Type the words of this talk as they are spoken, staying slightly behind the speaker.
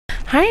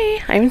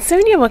Hi, I'm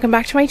Sonia. Welcome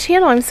back to my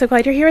channel. I'm so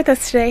glad you're here with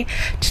us today.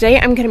 Today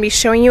I'm going to be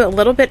showing you a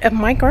little bit of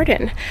my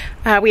garden.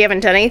 We haven't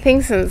done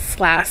anything since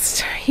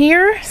last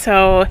year,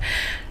 so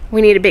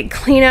we need a big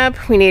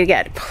cleanup. We need to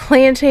get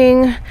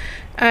planting.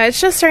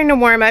 It's just starting to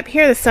warm up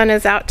here. The sun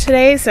is out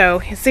today,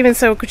 so it's even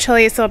so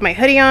chilly. I still have my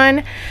hoodie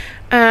on.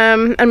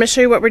 I'm going to show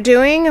you what we're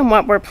doing and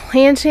what we're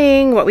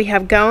planting, what we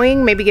have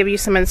going, maybe give you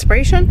some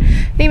inspiration,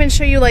 and even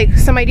show you like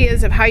some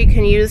ideas of how you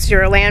can use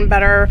your land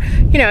better.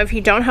 You know, if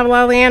you don't have a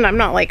lot of land, I'm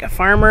not like a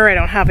farmer. I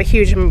don't have a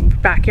huge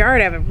backyard.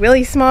 I have a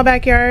really small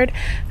backyard.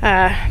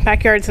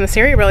 Backyards in this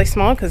area are really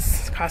small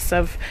because cost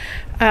of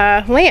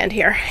land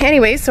here.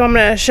 Anyway, so I'm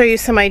going to show you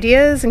some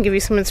ideas and give you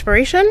some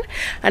inspiration.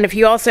 And if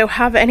you also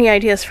have any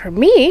ideas for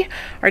me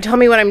or tell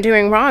me what I'm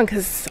doing wrong,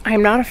 because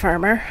I'm not a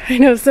farmer. I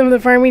know some of the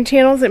farming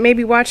channels that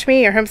maybe watch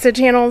me or homestead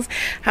channels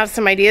have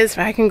some ideas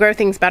for how I can grow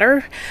things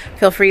better.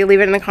 Feel free to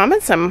leave it in the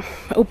comments. I'm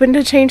open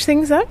to change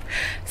things up.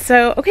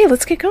 So, okay,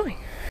 let's get going.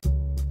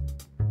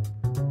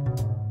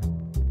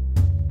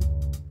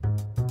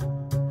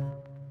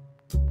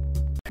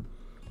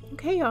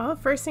 Okay, y'all,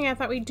 first thing I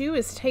thought we'd do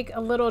is take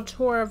a little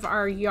tour of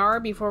our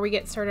yard before we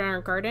get started on our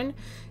garden.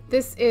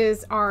 This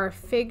is our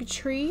fig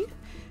tree.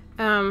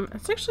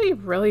 It's actually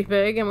really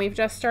big, and we've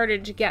just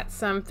started to get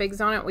some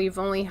figs on it. We've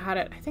only had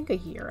it, I think, a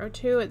year or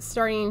two. It's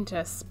starting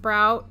to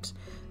sprout.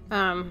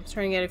 Starting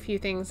to get a few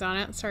things on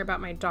it. Sorry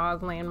about my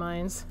dog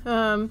landmines.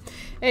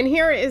 And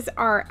here is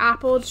our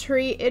apple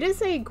tree. It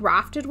is a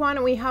grafted one,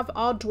 and we have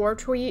all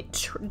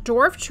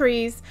dwarf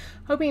trees,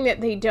 hoping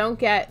that they don't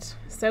get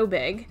so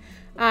big.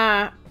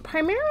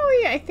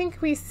 Primarily, I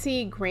think we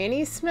see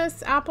Granny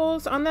Smith's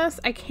apples on this.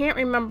 I can't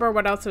remember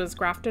what else it was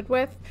grafted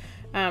with.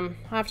 I'll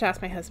have to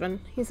ask my husband.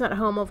 He's not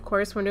home, of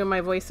course, when doing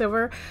my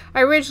voiceover.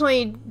 I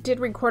originally did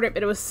record it,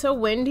 but it was so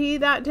windy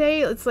that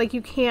day. It's like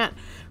you can't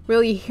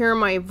really hear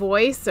my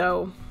voice,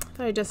 so I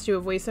thought I'd just do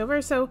a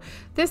voiceover. So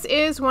this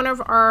is one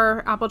of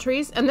our apple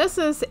trees, and this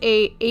is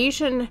a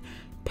Asian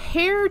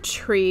pear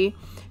tree.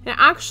 And it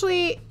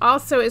actually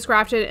also is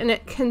grafted, and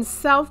it can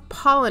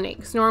self-pollinate,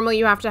 because normally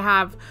you have to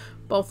have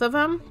both of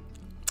them.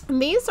 And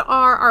these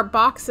are our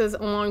boxes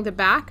along the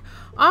back.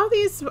 All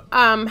these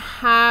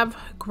have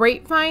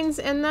grapevines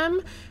in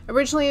them.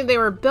 Originally they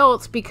were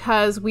built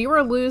because we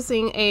were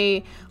losing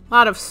a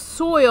lot of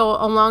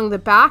soil along the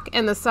back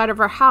and the side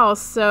of our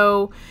house.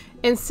 So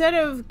instead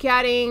of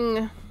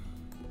getting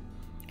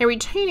a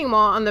retaining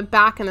wall on the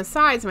back and the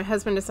sides, my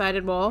husband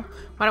decided, well,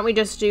 why don't we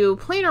just do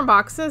planter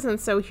boxes? And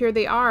so here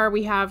they are.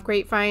 We have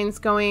grapevines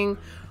going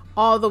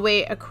all the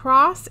way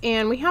across,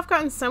 and we have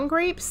gotten some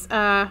grapes.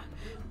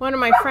 One of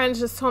my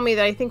friends just told me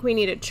that I think we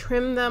need to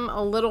trim them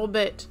a little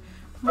bit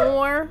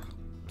more.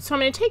 So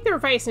I'm going to take their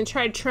advice and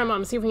try to trim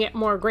them, see if we can get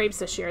more grapes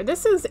this year.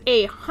 This is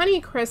a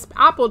Honeycrisp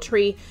apple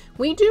tree.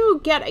 We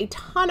do get a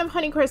ton of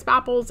Honeycrisp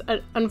apples.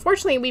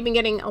 Unfortunately, we've been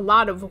getting a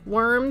lot of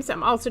worms. I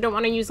also don't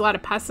want to use a lot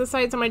of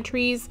pesticides on my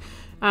trees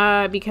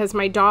because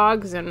my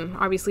dogs, and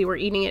obviously we're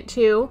eating it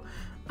too.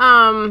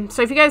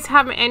 So if you guys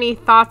have any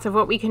thoughts of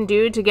what we can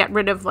do to get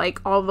rid of like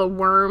all the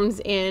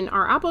worms in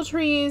our apple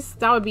trees,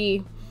 that would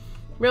be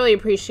really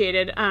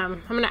appreciated.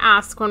 I'm going to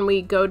ask when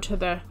we go to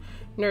the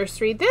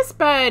nursery. This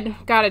bud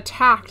got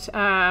attacked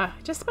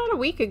just about a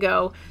week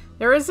ago.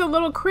 There is a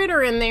little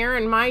critter in there,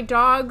 and my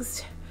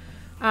dogs,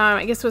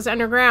 I guess it was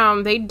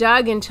underground, they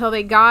dug until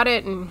they got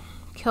it and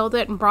killed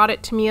it and brought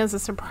it to me as a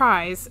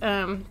surprise.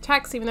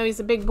 Tex, even though he's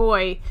a big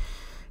boy,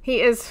 he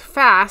is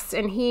fast,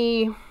 and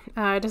he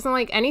doesn't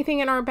like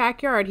anything in our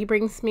backyard. He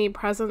brings me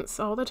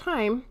presents all the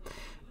time.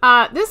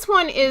 This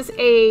one is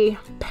a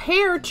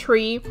pear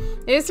tree.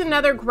 It is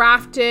another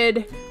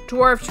grafted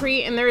dwarf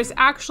tree, and there's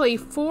actually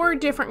 4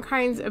 different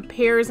kinds of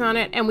pears on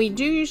it, and we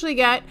do usually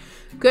get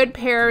good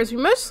pears. We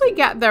mostly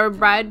get the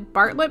red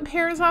Bartlett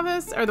pears on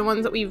this, or the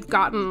ones that we've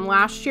gotten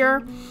last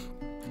year.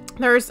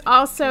 There's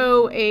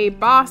also a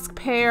Bosc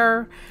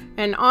pear,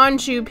 an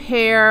Anjou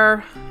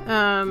pear,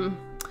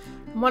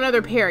 one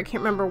other pear, I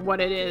can't remember what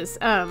it is,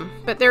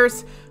 but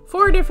there's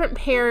 4 different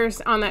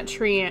pears on that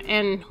tree,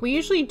 and we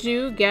usually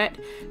do get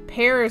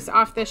pears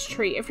off this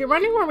tree. If you're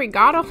wondering where we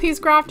got all these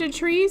grafted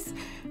trees,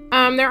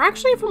 they're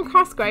actually from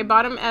Costco. I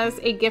bought them as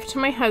a gift to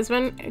my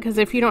husband, because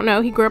if you don't know,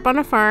 he grew up on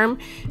a farm,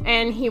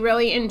 and he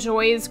really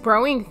enjoys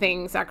growing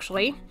things,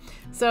 actually.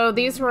 So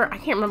these were, I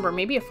can't remember,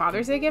 maybe a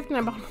Father's Day gift, and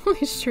I bought all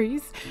these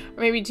trees,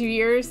 or maybe 2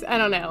 years, I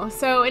don't know.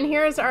 So, and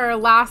here's our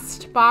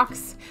last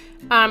box.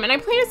 And I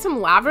planted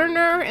some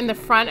lavender in the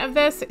front of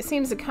this. It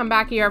seems to come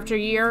back year after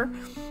year.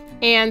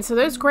 And so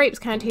those grapes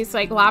kind of taste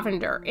like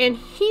lavender. And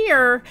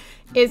here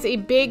is a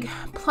big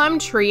plum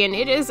tree, and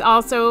it is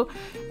also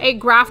a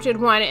grafted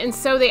one. And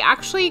so they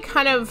actually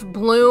kind of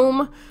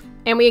bloom,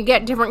 and we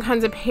get different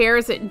kinds of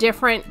pears at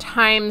different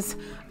times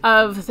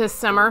of the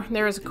summer.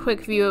 There's a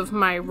quick view of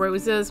my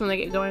roses. When they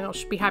get going, I'll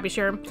be happy to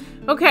share them.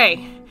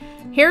 Okay,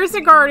 here's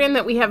a garden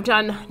that we have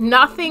done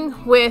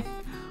nothing with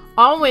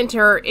all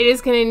winter. It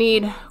is going to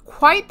need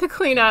quite the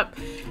cleanup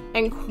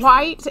and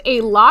quite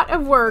a lot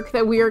of work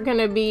that we are going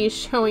to be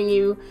showing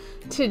you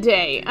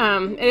today.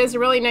 It is a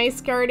really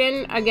nice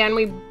garden. Again,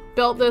 we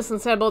built this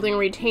instead of building a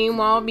retaining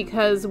wall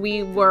because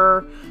we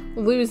were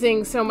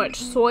losing so much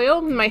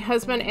soil. My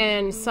husband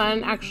and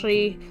son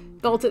actually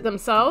built it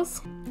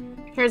themselves.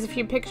 Here's a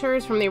few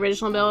pictures from the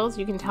original builds.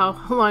 You can tell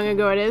how long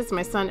ago it is.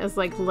 My son is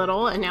like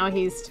little, and now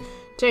he's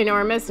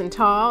ginormous and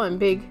tall and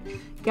big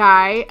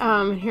guy.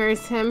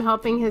 Here's him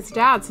helping his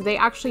dad. So they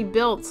actually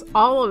built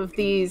all of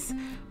these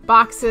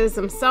boxes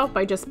themselves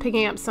by just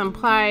picking up some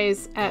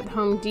plies at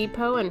Home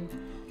Depot and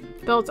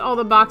built all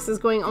the boxes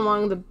going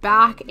along the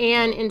back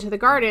and into the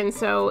garden.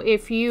 So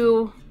if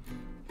you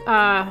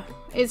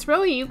it's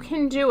really, you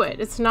can do it.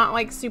 It's not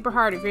like super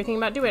hard. If you're thinking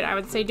about doing it, I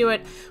would say do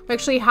it. We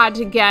actually had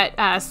to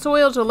get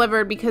soil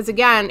delivered because,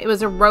 again, it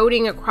was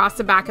eroding across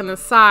the back and the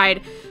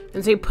side,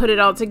 and so you put it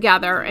all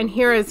together. And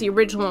here is the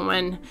original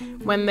one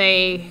when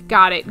they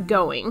got it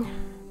going,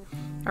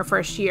 our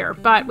first year.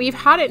 But we've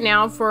had it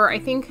now for, I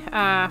think,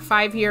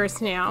 5 years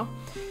now.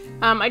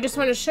 I just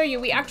want to show you,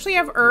 we actually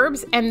have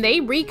herbs, and they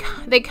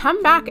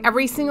come back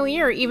every single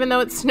year, even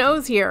though it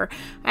snows here.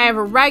 I have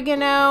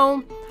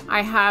oregano,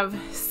 I have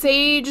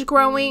sage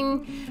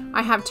growing,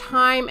 I have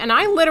thyme, and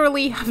I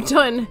literally have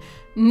done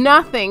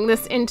nothing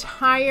this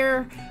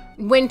entire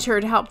winter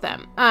to help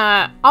them.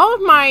 All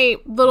of my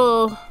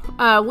little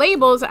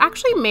labels are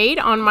actually made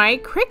on my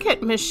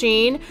Cricut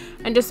machine,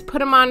 and just put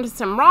them onto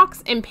some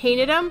rocks and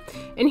painted them.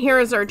 And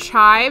here's our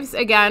chives.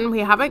 Again, we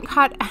haven't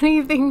cut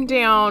anything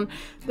down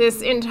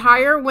this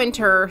entire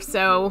winter.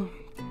 So,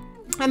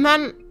 and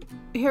then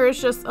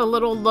here's just a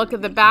little look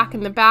at the back.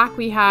 In the back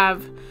we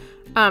have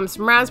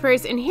some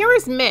raspberries, and here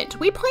is mint.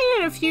 We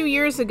planted a few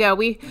years ago.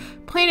 We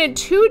planted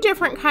 2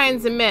 different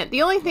kinds of mint.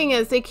 The only thing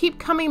is they keep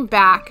coming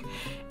back,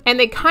 and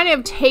they kind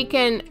of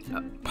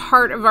taken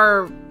part of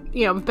our,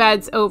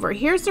 beds over.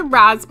 Here's the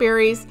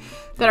raspberries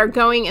that are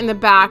going in the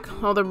back.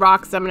 All the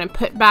rocks I'm going to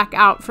put back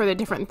out for the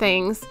different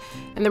things.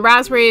 And the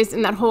raspberries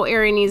in that whole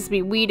area needs to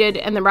be weeded,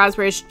 and the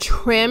raspberries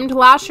trimmed.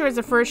 Last year was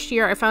the first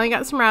year I finally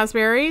got some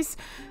raspberries.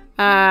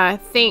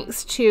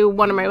 Thanks to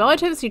one of my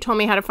relatives who told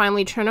me how to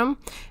finally trim them.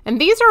 And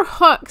these are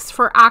hooks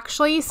for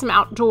actually some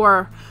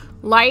outdoor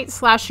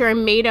lights. Last year I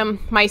made them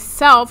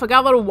myself. I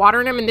got a little water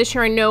in them, and this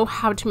year I know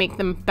how to make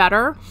them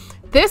better.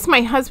 This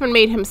my husband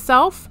made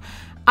himself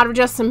out of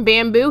just some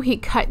bamboo he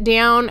cut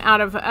down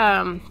out of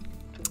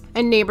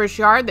a neighbor's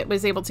yard that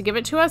was able to give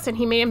it to us, and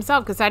he made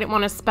himself because I didn't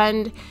want to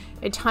spend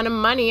a ton of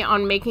money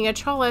on making a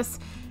trellis.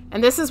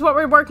 And this is what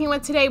we're working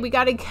with today. We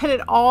got to get it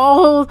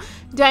all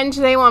done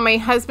today while my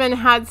husband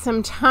had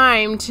some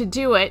time to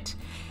do it.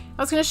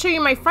 I was going to show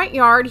you my front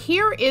yard.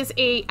 Here is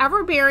a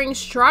ever-bearing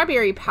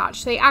strawberry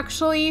patch. They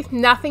actually,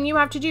 nothing you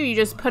have to do. You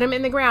just put them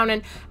in the ground,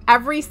 and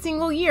every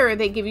single year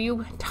they give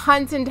you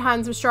tons and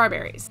tons of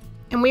strawberries.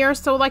 And we are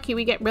so lucky.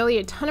 We get really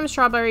a ton of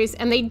strawberries,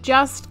 and they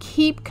just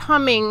keep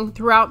coming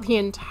throughout the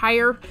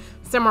entire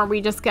summer.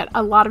 We just get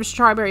a lot of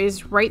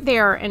strawberries right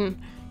there,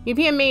 and you'd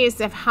be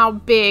amazed at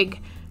how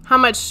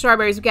much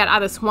strawberries we get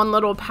out of this one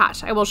little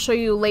patch. I will show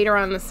you later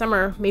on in the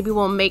summer. Maybe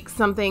we'll make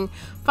something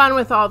fun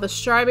with all the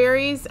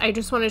strawberries. I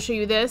just want to show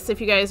you this. If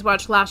you guys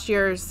watched last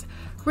year's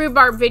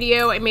rhubarb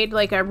video, I made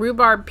like a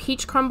rhubarb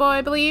peach crumble,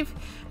 I believe.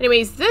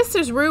 Anyways, this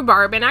is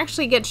rhubarb, and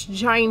actually gets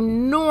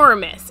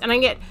ginormous, and I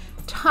get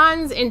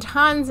tons and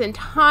tons and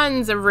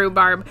tons of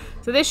rhubarb.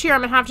 So this year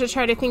I'm gonna have to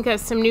try to think of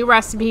some new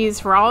recipes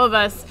for all of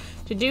us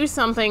to do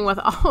something with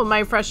all of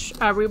my fresh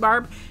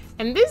rhubarb.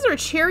 And these are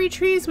cherry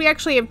trees. We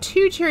actually have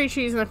 2 cherry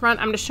trees in the front.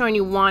 I'm just showing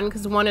you one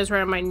because one is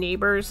right on my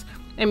neighbor's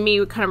and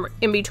me, kind of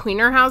in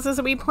between our houses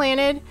that we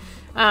planted.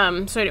 So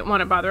I didn't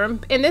want to bother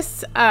them. And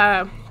this,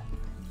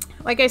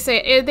 like I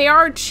say, they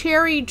are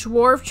cherry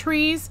dwarf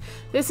trees.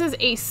 This is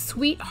a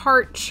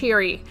sweetheart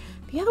cherry.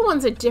 The other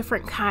one's a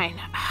different kind.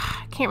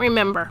 I can't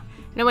remember.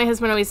 I know my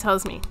husband always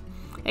tells me.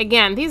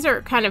 Again, these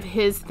are kind of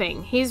his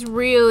thing. He's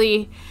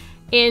really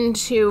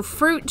into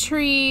fruit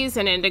trees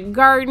and into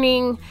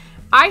gardening.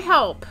 I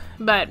help,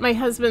 but my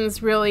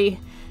husband's really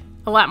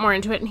a lot more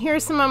into it. And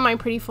here's some of my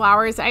pretty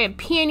flowers. I have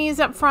peonies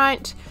up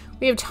front.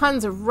 We have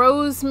tons of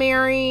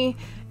rosemary,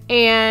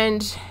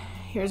 and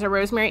here's our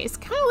rosemary. It's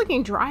kind of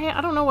looking dry. I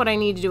don't know what I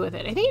need to do with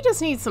it. I think it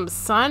just needs some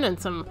sun and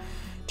some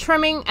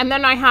trimming. And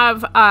then I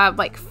have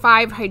like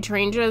 5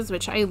 hydrangeas,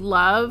 which I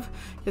love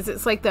because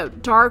it's like the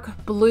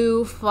dark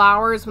blue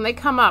flowers. When they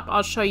come up,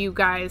 I'll show you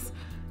guys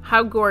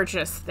how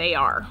gorgeous they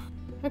are.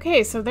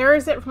 Okay, so there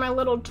is it for my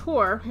little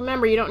tour.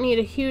 Remember, you don't need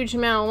a huge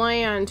amount of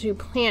land to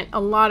plant a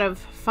lot of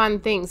fun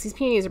things. These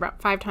peonies are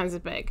about 5 times as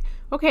big.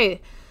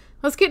 Okay,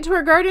 let's get to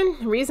our garden.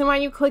 The reason why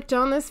you clicked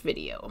on this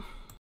video.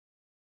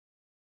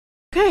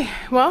 Okay,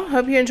 well,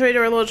 hope you enjoyed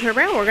our little tour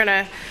around. We're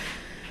gonna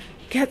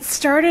get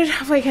started.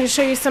 Hopefully I can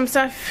show you some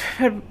stuff,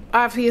 but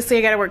obviously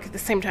I gotta work at the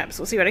same time,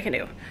 so we'll see what I can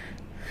do.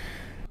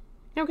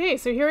 Okay,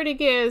 so here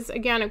it is.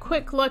 Again, a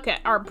quick look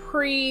at our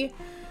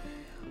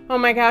oh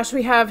my gosh,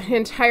 we have an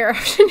entire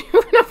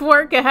afternoon of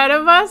work ahead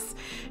of us.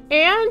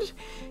 And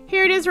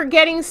Here it is, we're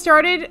getting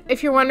started.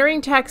 If you're wondering,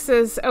 Tex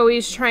is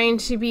always trying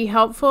to be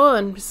helpful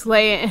and just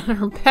lay in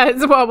our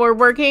beds while we're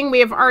working.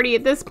 We have already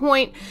at this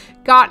point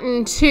I've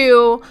gotten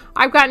to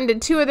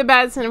 2 of the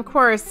beds, and of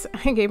course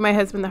I gave my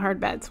husband the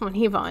hard beds when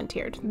he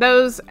volunteered.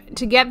 Those,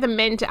 to get the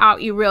mint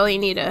out, you really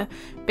need a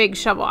big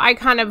shovel. I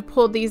kind of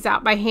pulled these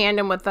out by hand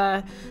and with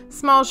a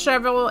small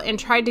shovel and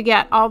tried to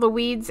get all the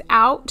weeds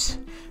out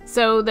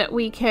so that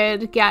we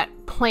could get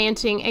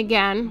planting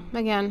again.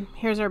 Again,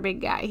 here's our big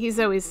guy. He's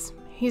always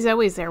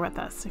there with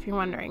us, if you're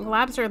wondering.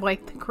 Labs are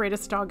like the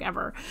greatest dog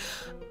ever.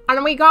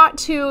 And we got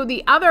to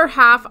the other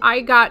half,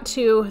 I got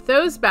to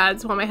those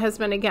beds while my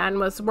husband, again,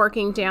 was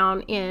working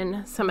down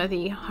in some of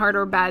the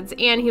harder beds.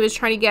 And he was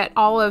trying to get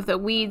all of the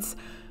weeds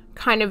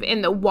kind of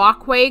in the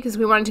walkway because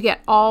we wanted to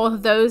get all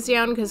of those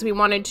down because we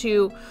wanted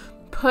to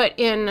put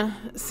in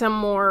some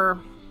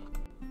more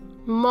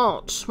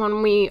mulch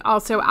when we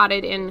also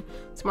added in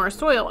some more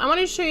soil. I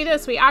want to show you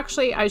this. We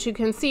actually, as you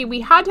can see,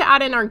 we had to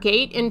add in our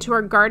gate into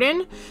our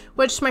garden,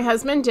 which my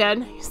husband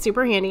did.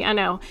 Super handy, I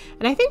know.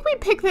 And I think we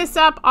picked this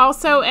up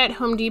also at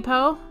Home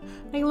Depot.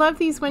 I love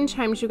these wind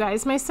chimes, you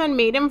guys. My son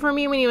made them for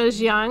me when he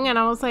was young, and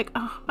I was like,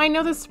 oh, I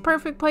know this is a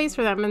perfect place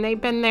for them, and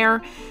they've been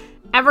there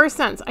ever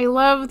since. I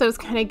love those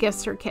kind of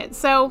gifts for kids.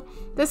 So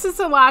this is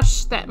the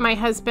lash that my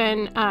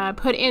husband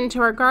put into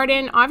our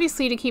garden,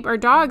 obviously to keep our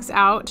dogs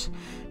out,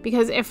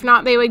 because if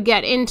not, they would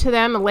get into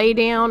them and lay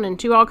down and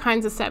do all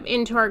kinds of stuff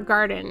into our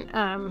garden.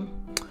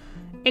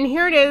 And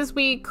here it is.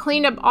 We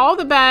cleaned up all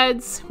the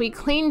beds. We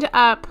cleaned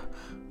up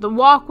the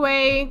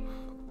walkway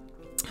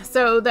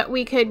so that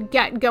we could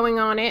get going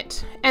on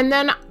it. And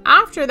then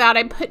after that,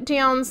 I put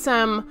down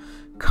some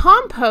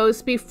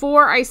compost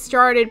before I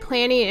started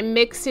planting and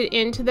mixed it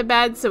into the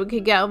bed so we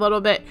could get a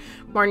little bit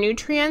more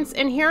nutrients.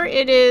 And here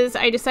it is.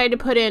 I decided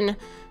to put in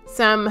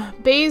some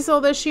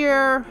basil this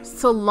year,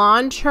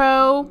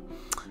 cilantro,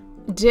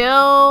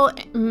 dill,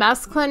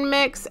 mesclun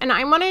mix, and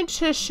I wanted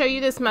to show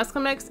you this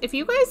mesclun mix. If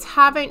you guys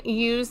haven't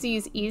used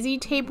these Easy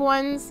Tape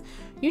ones,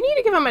 you need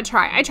to give them a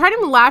try. I tried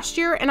them last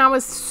year and I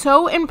was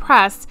so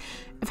impressed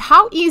of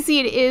how easy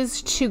it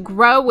is to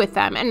grow with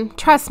them. And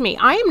trust me,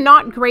 I am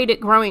not great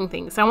at growing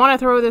things. I want to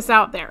throw this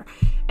out there.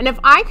 And if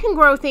I can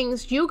grow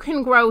things, you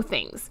can grow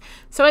things.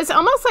 So it's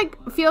almost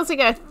like, feels like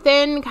a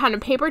thin kind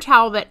of paper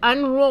towel that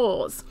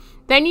unrolls.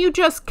 Then you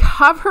just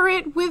cover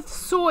it with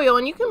soil,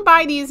 and you can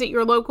buy these at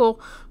your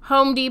local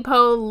Home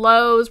Depot,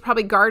 Lowe's,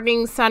 probably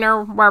gardening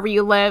center, wherever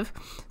you live.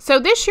 So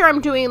this year I'm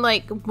doing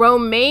like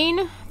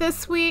romaine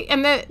this week,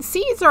 and the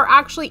seeds are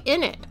actually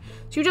in it.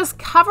 So you just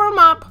cover them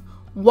up,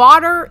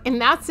 water,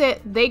 and that's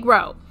it. They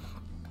grow.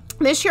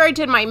 This year I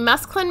did my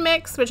mesclun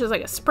mix, which is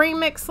like a spring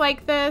mix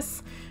like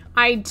this.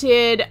 I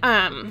did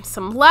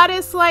some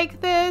lettuce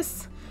like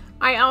this.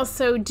 I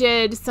also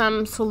did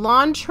some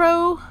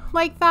cilantro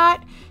like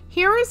that.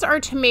 Here is our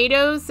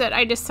tomatoes that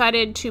I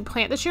decided to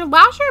plant this year.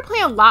 Last year I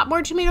planted a lot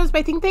more tomatoes, but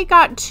I think they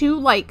got too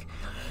like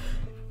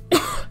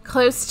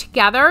close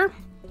together.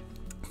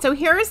 So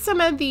here are some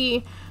of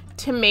the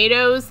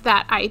tomatoes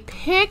that I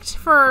picked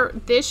for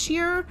this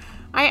year.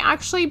 I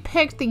actually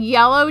picked the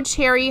yellow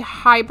cherry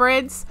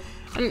hybrids.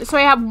 And so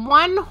I have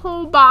one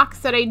whole box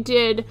that I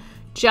did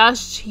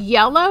just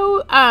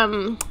yellow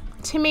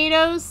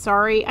tomatoes.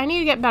 Sorry, I need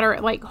to get better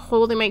at like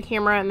holding my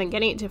camera and then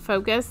getting it to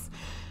focus.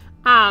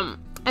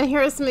 And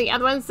here are some of the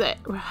other ones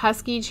that were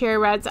husky cherry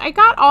reds. I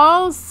got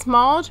all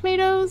small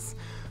tomatoes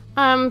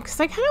because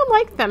I kind of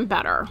like them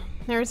better.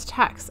 There's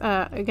Tex.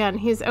 Again,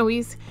 he's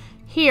always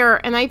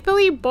here. And I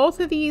believe both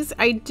of these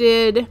I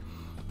did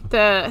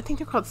I think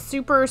they're called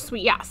super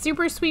sweet. Yeah,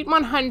 super sweet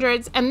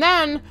 100s. And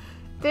then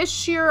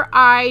this year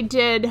I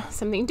did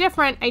something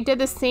different. I did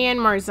the San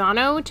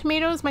Marzano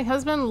tomatoes. My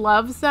husband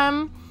loves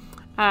them.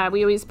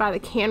 We always buy the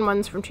canned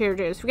ones from Trader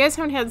Joe's. If you guys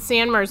haven't had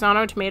San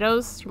Marzano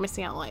tomatoes, you're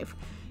missing out on life.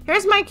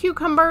 Here's my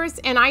cucumbers,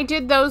 and I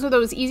did those with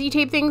those Easy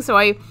Tape things, so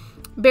I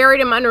buried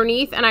them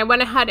underneath, and I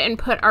went ahead and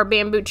put our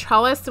bamboo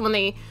trellis, and when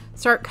they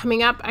start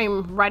coming up,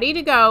 I'm ready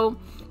to go.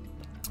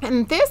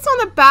 And this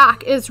on the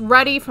back is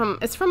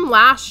it's from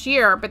last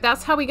year, but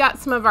that's how we got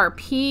some of our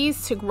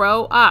peas to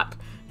grow up,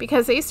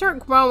 because they start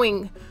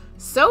growing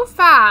so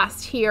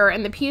fast here,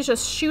 and the peas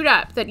just shoot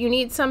up that you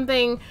need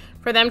something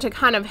for them to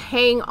kind of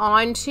hang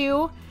on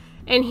to.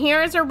 And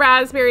here's our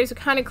raspberries. We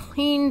kind of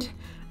cleaned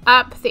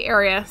up the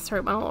area. Sorry,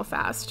 it went a little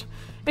fast.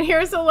 And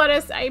here's the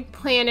lettuce I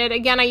planted.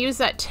 Again, I used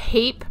that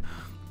tape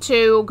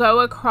to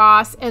go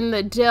across, and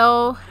the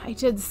dill, I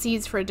did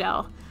seeds for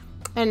dill.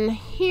 And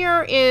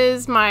here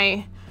is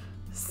my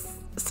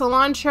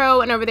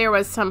cilantro, and over there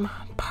was some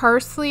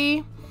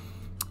parsley.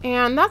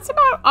 And that's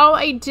about all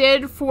I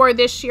did for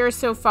this year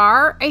so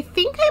far. I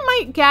think I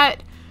might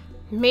get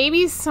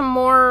maybe some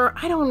more,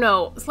 I don't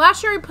know.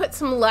 Last year I put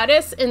some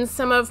lettuce in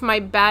some of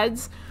my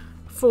beds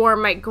for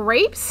my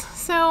grapes,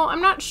 so I'm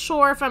not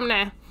sure if I'm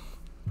gonna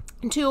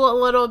do a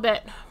little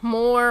bit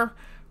more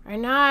or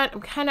not.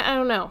 I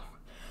don't know.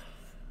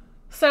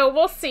 So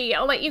we'll see.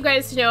 I'll let you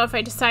guys know if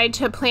I decide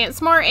to plant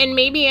some more, and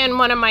maybe in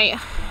one of my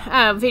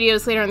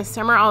videos later in the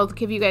summer, I'll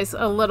give you guys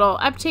a little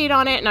update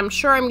on it. And I'm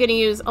sure I'm gonna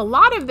use a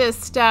lot of this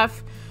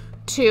stuff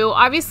to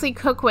obviously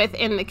cook with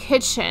in the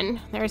kitchen.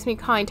 There's me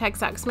calling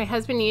Tex out because my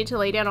husband needed to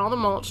lay down all the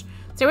mulch.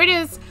 So it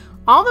is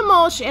all the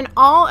mulch and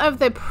all of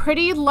the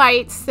pretty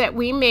lights that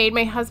we made.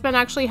 My husband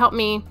actually helped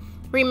me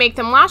remake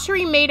them. Last year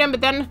we made them,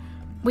 but then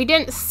we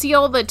didn't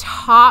seal the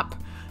top,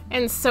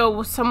 and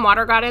so some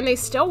water got in. They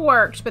still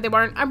worked, but they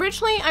weren't.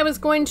 Originally, I was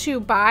going to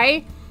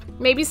buy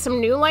maybe some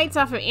new lights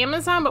off of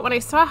Amazon, but when I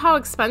saw how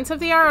expensive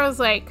they are, I was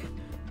like,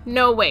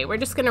 no way. We're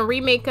just gonna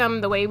remake them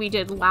the way we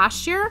did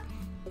last year.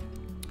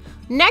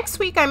 Next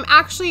week, I'm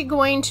actually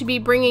going to be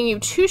bringing you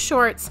 2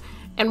 shorts,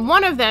 and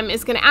one of them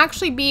is gonna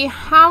actually be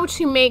how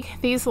to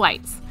make these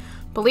lights.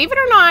 Believe it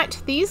or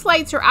not, these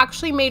lights are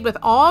actually made with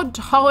all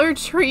Dollar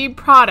Tree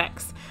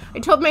products. I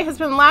told my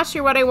husband last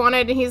year what I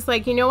wanted, and he's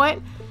like, you know what?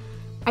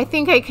 I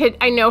think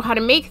I know how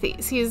to make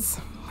these. He's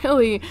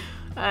really,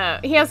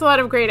 he has a lot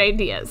of great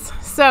ideas.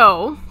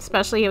 So,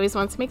 especially he always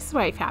wants to make his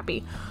wife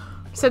happy.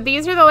 So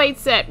these are the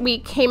lights that we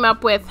came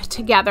up with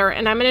together,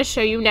 and I'm gonna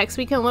show you next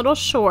week in a little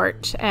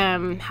short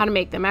how to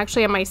make them.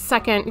 Actually, I had my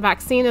second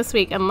vaccine this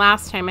week, and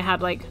last time I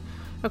had like,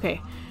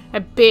 a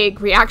big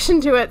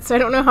reaction to it, so I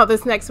don't know how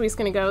this next week's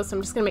gonna go, so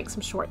I'm just gonna make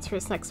some shorts for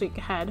this next week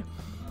ahead.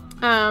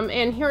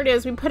 And here it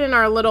is. We put in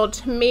our little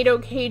tomato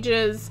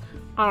cages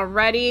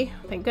already.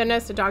 Thank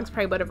goodness. The dogs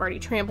probably would have already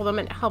trampled them,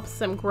 and it helps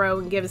them grow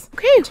and gives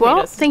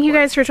well, thank you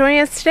guys for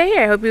joining us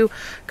today. I hope you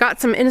got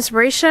some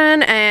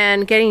inspiration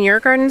and getting your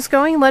gardens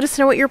going. Let us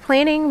know what you're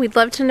planting. We'd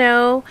love to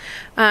know.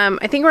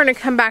 I think we're going to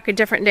come back a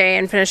different day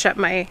and finish up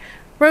my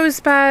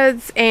rose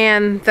beds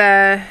and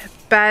the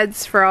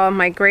beds for all of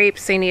my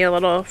grapes. They need a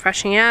little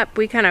freshening up.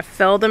 We kind of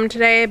filled them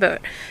today,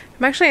 but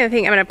I'm actually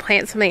going to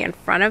plant something in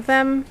front of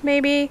them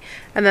maybe,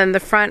 and then the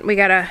front we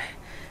gotta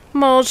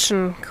mulch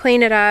and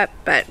clean it up.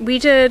 But we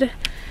did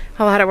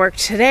a lot of work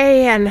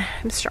today and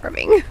I'm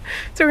starving,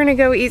 so we're gonna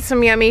go eat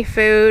some yummy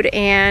food,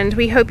 and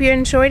we hope you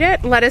enjoyed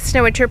it. Let us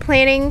know what you're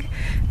planning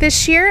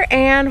this year,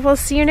 and we'll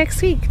see you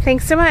next week.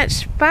 Thanks so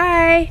much.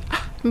 Bye.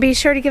 Be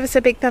sure to give us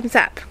a big thumbs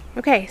up.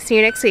 Okay, see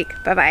you next week.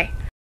 Bye bye.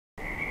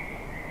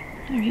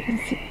 There you can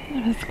see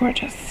it was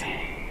gorgeous.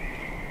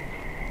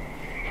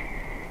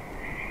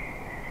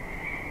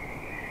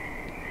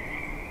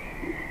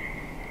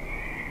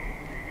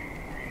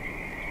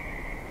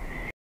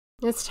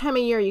 This time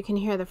of year you can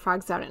hear the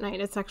frogs out at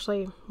night. It's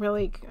actually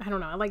really, I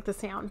don't know, I like the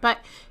sound. But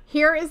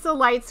here is the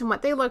lights and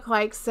what they look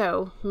like,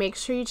 so make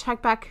sure you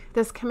check back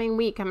this coming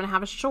week. I'm going to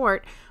have a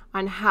short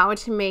on how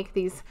to make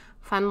these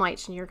fun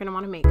lights, and you're going to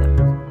want to make them.